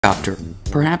Helicopter,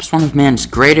 perhaps one of man's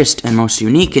greatest and most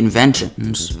unique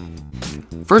inventions.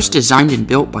 First designed and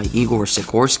built by Igor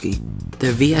Sikorsky,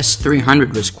 the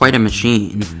VS-300 was quite a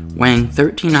machine. Weighing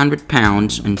 1,300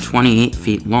 pounds and 28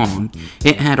 feet long,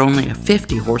 it had only a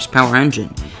 50 horsepower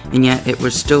engine, and yet it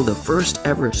was still the first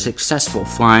ever successful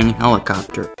flying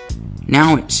helicopter.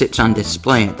 Now it sits on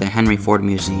display at the Henry Ford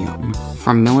Museum.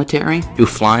 From military to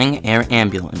flying air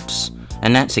ambulance.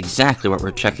 And that's exactly what we're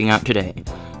checking out today.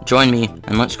 Join me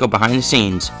and let's go behind the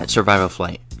scenes at Survival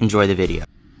Flight. Enjoy the video.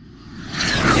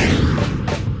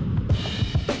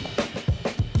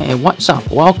 Hey, what's up?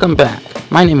 Welcome back.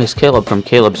 My name is Caleb from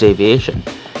Caleb's Aviation,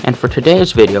 and for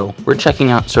today's video, we're checking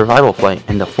out Survival Flight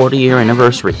and the 40-year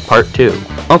anniversary, Part 2.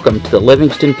 Welcome to the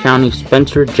Livingston County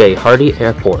Spencer J. Hardy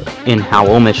Airport in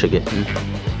Howell, Michigan.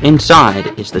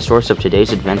 Inside is the source of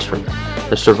today's adventure,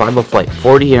 the Survival Flight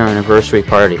 40-year anniversary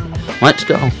party. Let's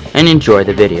go and enjoy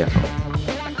the video.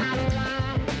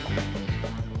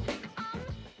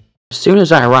 As soon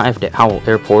as I arrived at Howell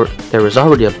Airport, there was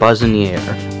already a buzz in the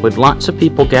air, with lots of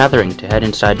people gathering to head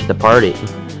inside to the party.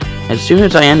 As soon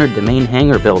as I entered the main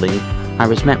hangar building, I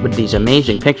was met with these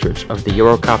amazing pictures of the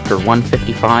Eurocopter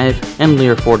 155 and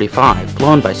Lear 45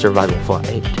 flown by Survival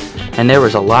Flight, and there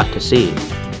was a lot to see.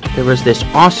 There was this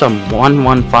awesome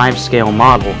 1/15 scale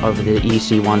model of the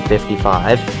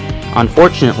EC-155.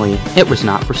 Unfortunately, it was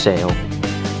not for sale.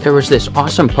 There was this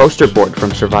awesome poster board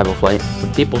from Survival Flight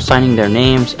with people signing their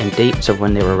names and dates of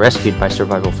when they were rescued by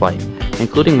Survival Flight,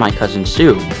 including my cousin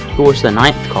Sue, who was the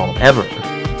 9th call ever.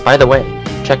 By the way,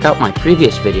 check out my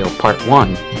previous video, Part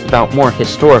 1, about more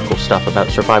historical stuff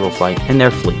about Survival Flight and their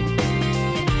fleet.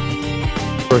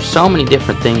 There were so many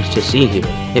different things to see here,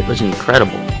 it was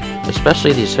incredible,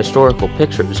 especially these historical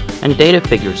pictures and data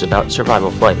figures about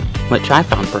Survival Flight, which I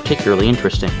found particularly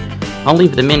interesting. I'll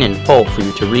leave them in full for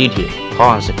you to read here.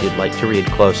 Pause if you'd like to read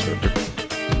closer.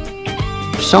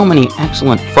 So many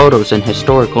excellent photos and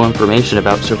historical information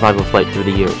about Survival Flight through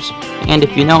the years. And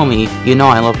if you know me, you know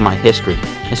I love my history,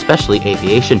 especially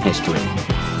aviation history.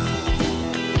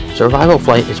 Survival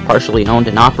Flight is partially owned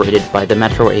and operated by the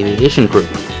Metro Aviation Group,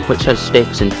 which has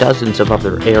stakes in dozens of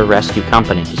other air rescue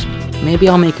companies. Maybe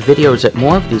I'll make videos at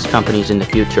more of these companies in the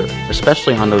future,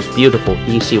 especially on those beautiful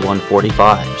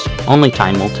EC-145s. Only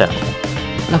time will tell.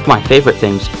 One of my favorite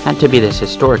things had to be this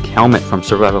historic helmet from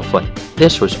Survival Flight.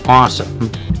 This was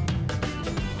awesome.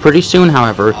 Pretty soon,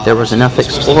 however, there was enough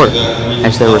explored,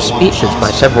 as there were speeches by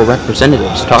several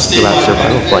representatives talking about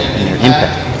Survival Flight and their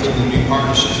impact. New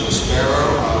partnerships with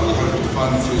Sparrow, we hope to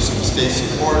fund through some state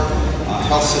support,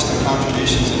 health system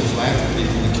contributions, and philanthropy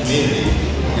from the community.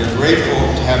 We're grateful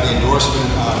to have the endorsement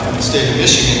from the state of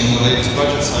Michigan in the latest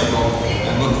budget cycle,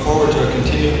 and look forward to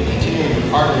continuing to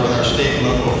partner with our state and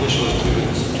local officials to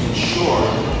ensure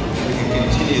that we can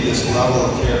continue this level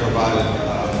of care provided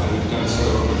that we've done so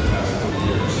over the past couple of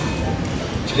years.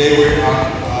 Today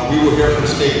we will hear from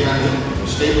State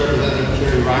Representative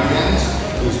Cary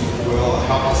who will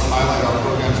help us highlight our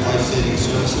program's life-saving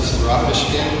services throughout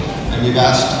Michigan, and we've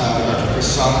asked Dr.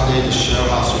 Chris Sonday to show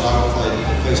how Survival Flight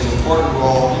plays an important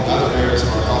role in other areas of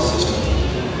our health system.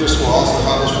 Chris will also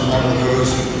help us remember those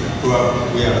who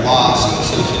we have lost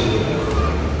associated with it.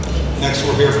 Next,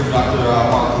 we'll hear from Dr.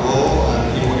 Mark Lowell, and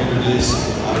he will introduce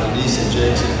Denise and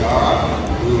Jake Zagara,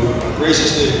 who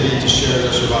graciously agreed to share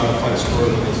their Survival Flight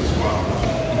story with us as well.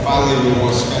 And finally, we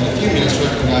will spend a few minutes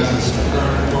recognizing some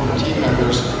current and former team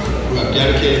members who have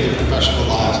dedicated their professional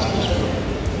lives to this program.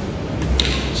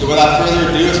 So without further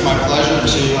ado, it's my pleasure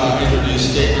to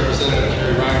introduce State Representative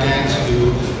Cary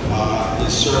who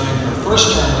is serving her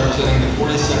first term representing the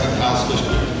 42nd House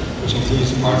District, which includes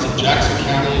parts of Jackson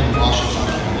County and Washington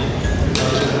County.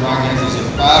 Representative Ryan is a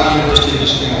proud University of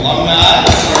Michigan alumni,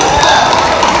 a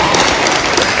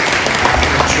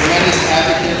tremendous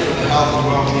advocate for the health and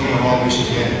well-being of all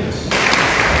Michiganders.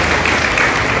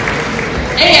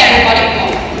 Hey everybody,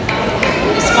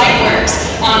 this mic works.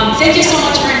 Thank you so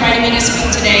much for inviting me to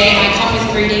speak today. I come with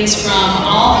greetings from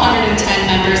all 110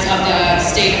 members of the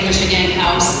State of Michigan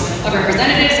House of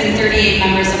Representatives and 38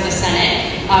 members of the Senate.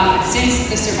 Since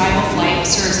the Survival Flight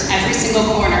serves every single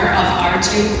corner of our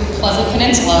two pleasant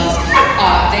peninsulas,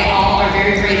 they all are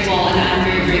very grateful, and I'm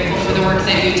very grateful for the work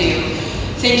that you do.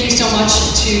 Thank you so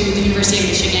much to the University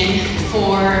of Michigan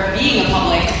for being a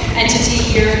public entity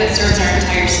here that serves our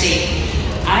entire state.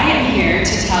 I am here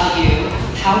to tell you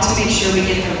how to make sure we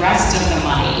get the rest of the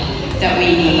money that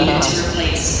we need to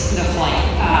replace the flight,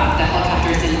 the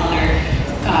helicopters and other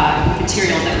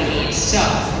materials that we need. So,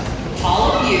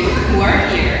 all of you who are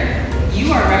here,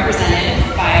 you are represented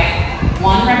by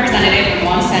one representative and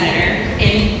one senator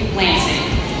in Lansing.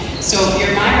 So if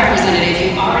you're my representative,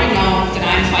 you already know that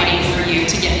I'm fighting for you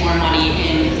to get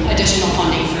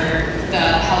the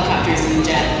helicopters and the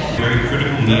jet. Very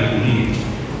critical medical needs.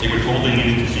 They were told they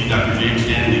needed to see Dr. James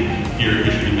Stanley here at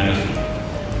Michigan Medicine.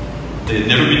 They had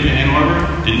never been to Ann Arbor,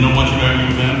 didn't know much about U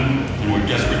of M, and were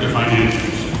desperate to find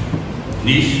answers.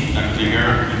 Niece, Dr.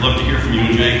 Zahara, we'd love to hear from you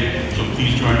and Jay, so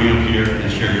please join me up here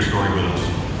and share your story with us.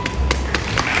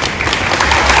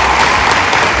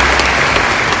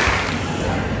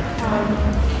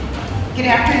 Good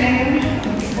afternoon.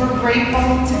 We're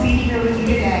grateful to be here with you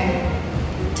today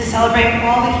to celebrate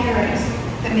all the heroes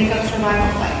that make up survival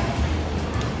flight.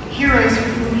 Heroes who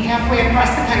flew halfway across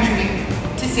the country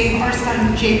to save our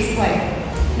son Jake's life,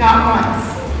 not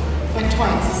once, but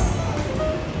twice.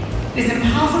 It is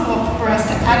impossible for us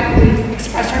to adequately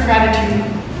express our gratitude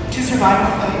to survival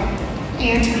flight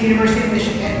and to the University of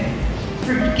Michigan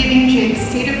for giving Jake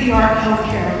state-of-the-art health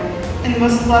care and the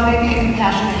most loving and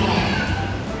compassionate way.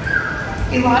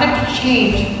 A lot has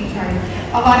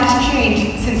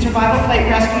changed since survival flight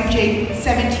rescued Jake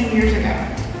 17 years ago.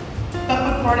 But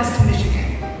what brought us to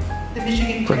Michigan? The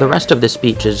Michigan. For the rest of the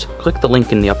speeches, click the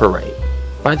link in the upper right.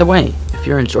 By the way, if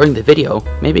you're enjoying the video,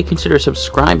 maybe consider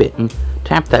subscribing and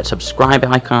tap that subscribe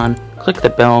icon, click the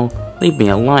bell, leave me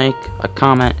a like, a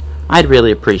comment. I'd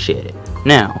really appreciate it.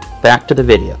 Now, back to the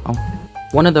video.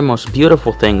 One of the most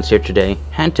beautiful things here today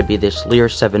had to be this Lear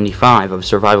 75 of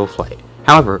survival flight.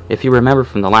 However, if you remember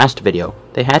from the last video,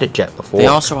 they had a jet before. They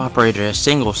also operated a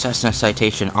single Cessna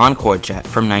Citation Encore jet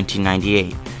from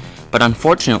 1998. But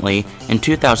unfortunately, in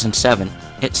 2007,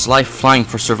 its life flying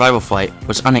for survival flight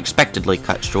was unexpectedly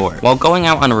cut short. While going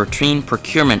out on a routine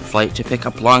procurement flight to pick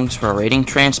up lungs for a rating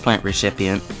transplant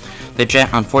recipient, the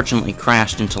jet unfortunately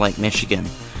crashed into Lake Michigan,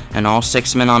 and all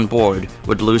 6 men on board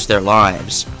would lose their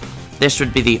lives. This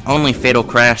would be the only fatal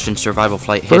crash in survival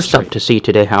flight history. First up to see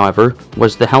today, however,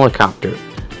 was the helicopter.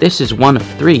 This is one of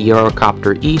 3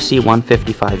 Eurocopter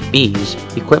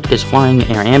EC-155Bs equipped as flying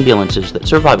air ambulances that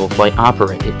survival flight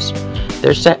operates.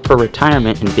 They're set for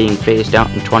retirement and being phased out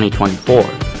in 2024,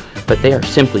 but they are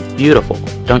simply beautiful,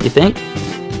 don't you think?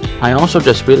 I also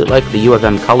just really like the U of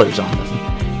M colors on them,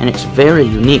 and it's very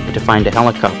unique to find a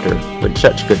helicopter with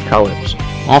such good colors.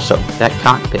 Also, that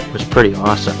cockpit was pretty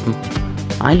awesome.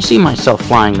 I'd see myself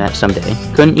flying that someday,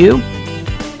 couldn't you?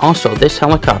 Also, this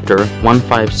helicopter,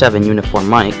 157 Uniform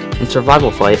Mike, in survival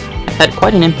flight had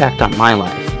quite an impact on my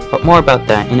life, but more about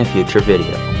that in a future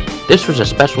video. This was a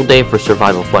special day for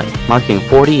survival flight, marking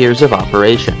 40 years of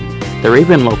operation. There were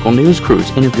even local news crews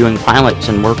interviewing pilots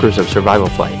and workers of survival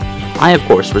flight. I, of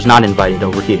course, was not invited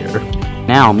over here.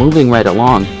 Now, moving right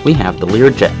along, we have the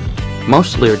Learjet.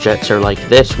 Most Learjets are like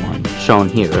this one, shown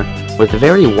here, with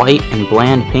very white and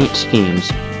bland paint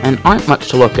schemes, and aren't much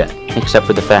to look at, except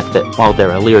for the fact that, well,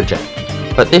 they're a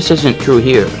Learjet. But this isn't true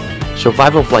here.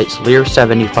 Survival Flight's Lear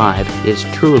 75 is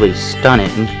truly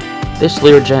stunning. This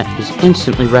Learjet is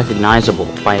instantly recognizable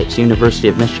by its University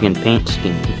of Michigan paint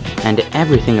scheme, and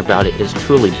everything about it is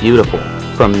truly beautiful,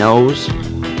 from nose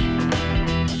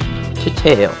to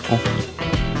tail.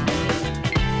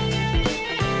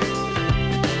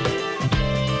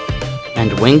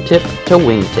 And wingtip to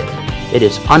wingtip. It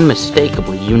is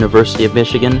unmistakably University of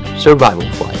Michigan survival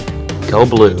flight. Go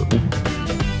blue.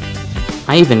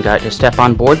 I even got to step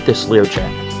on board this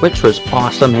Learjet, which was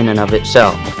awesome in and of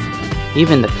itself.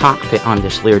 Even the cockpit on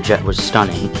this Learjet was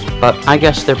stunning, but I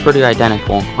guess they're pretty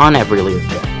identical on every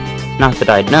Learjet. Not that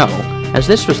I'd know, as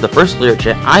this was the first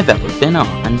Learjet I've ever been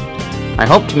on. I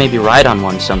hope to maybe ride on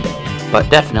one someday, but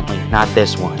definitely not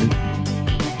this one.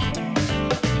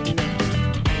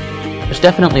 There's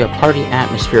definitely a party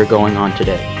atmosphere going on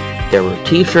today. There were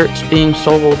t-shirts being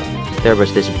sold, there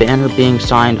was this banner being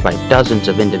signed by dozens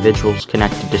of individuals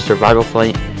connected to survival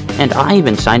flight, and I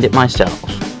even signed it myself.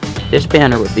 This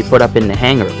banner would be put up in the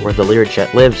hangar where the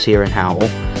Learjet lives here in Howell,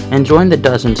 and join the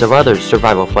dozens of others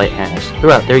survival flight has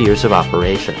throughout their years of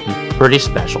operation. Pretty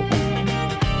special.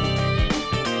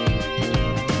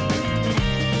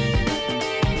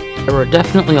 There were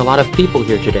definitely a lot of people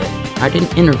here today. I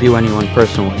didn't interview anyone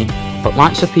personally, but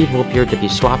lots of people appeared to be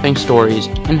swapping stories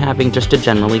and having just a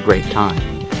generally great time.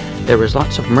 There was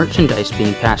lots of merchandise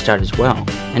being passed out as well,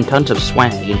 and tons of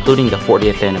swag, including the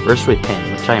 40th anniversary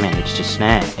pin, which I managed to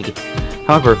snag.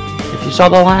 However, if you saw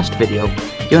the last video,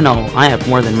 you know I have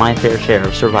more than my fair share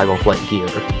of survival flight gear,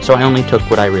 so I only took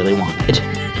what I really wanted.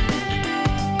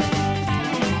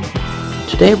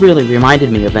 Today really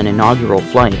reminded me of an inaugural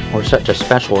flight, or such a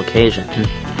special occasion.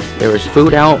 There was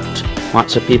food out,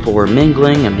 lots of people were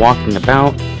mingling and walking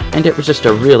about, and it was just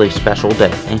a really special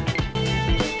day.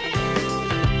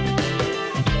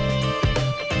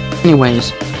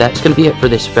 Anyways, that's going to be it for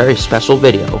this very special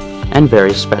video, and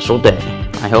very special day.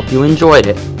 I hope you enjoyed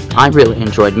it. I really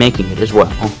enjoyed making it as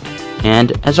well.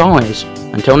 And, as always,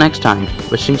 until next time,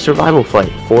 wishing Survival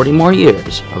Flight 40 more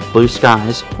years of blue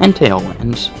skies and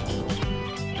tailwinds.